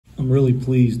I'm really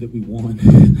pleased that we won.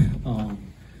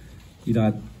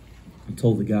 I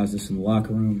told the guys this in the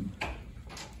locker room.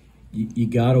 You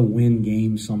got to win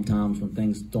games sometimes when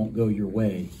things don't go your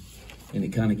way, and it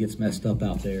kind of gets messed up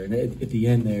out there. And at the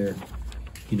end there,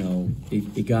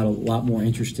 it got a lot more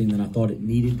interesting than I thought it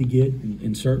needed to get,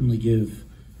 and certainly give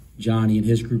Johnny and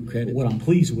his group credit. What I'm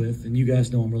pleased with, and you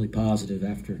guys know I'm really positive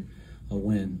after a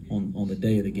win on the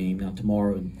day of the game. Now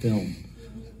tomorrow in film,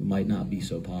 we might not be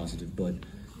so positive, but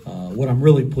what I'm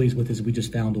really pleased with is we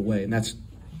just found a way, and that's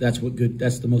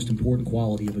the most important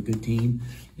quality of a good team,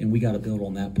 and we got to build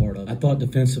on that part of it. I thought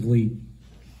defensively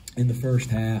in the first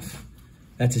half,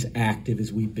 that's as active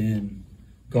as we've been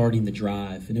guarding the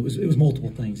drive, and it was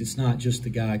multiple things. It's not just the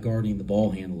guy guarding the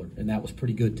ball handler, and that was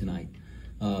pretty good tonight.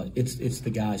 It's the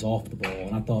guys off the ball,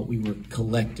 and I thought we were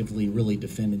collectively really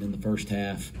defending in the first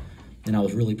half, and I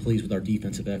was really pleased with our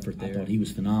defensive effort there. I thought he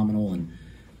was phenomenal, and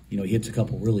he hits a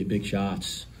couple really big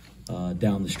shots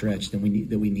down the stretch that we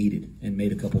needed, and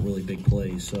made a couple really big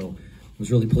plays. So I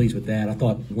was really pleased with that. I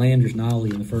thought Landers Nolly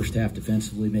in the first half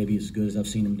defensively maybe as good as I've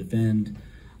seen him defend.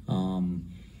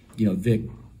 Vic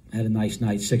had a nice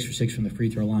night, 6 for 6 from the free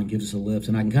throw line, gives us a lift,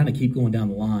 and I can kind of keep going down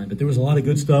the line. But there was a lot of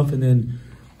good stuff, and then,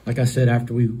 like I said,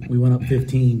 after we went up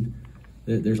 15,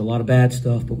 there's a lot of bad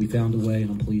stuff, but we found a way,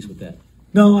 and I'm pleased with that.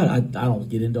 No, I don't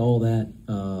get into all that.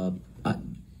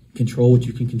 Control what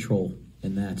you can control,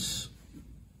 and that's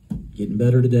getting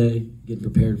better today, getting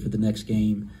prepared for the next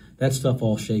game. That stuff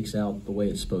all shakes out the way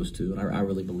it's supposed to, and I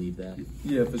really believe that.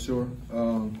 Yeah, for sure.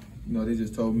 They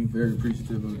just told me, very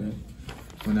appreciative of that.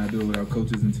 When I do it with our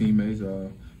coaches and teammates,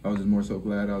 I was just more so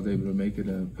glad I was able to make it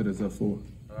and put us up forward.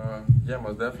 Yeah,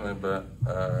 most definitely, but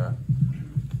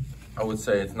I would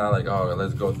say it's not like, oh,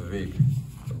 let's go to Vic.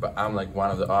 But I'm like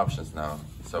one of the options now.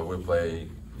 So we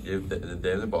give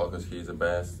Dave the ball because he's the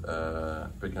best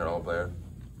pick and roll player.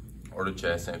 Or the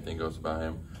chess, same thing goes about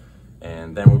him.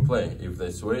 And then we play. If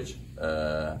they switch,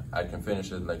 I can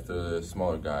finish it like to the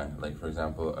smaller guy. Like, for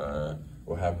example,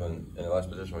 what happened in the last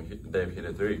position when Dave hit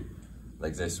a 3.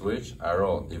 Like, they switch, I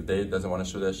roll. If Dave doesn't want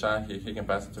to shoot that shot, he can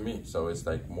pass it to me. So it's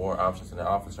like more options in the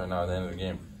offense right now at the end of the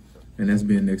game. And that's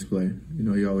being next player.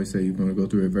 He always say you're going to go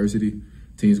through adversity.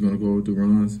 Team's going to go through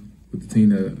runs. But the team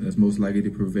that's most likely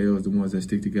to prevail is the ones that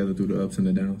stick together through the ups and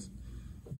the downs.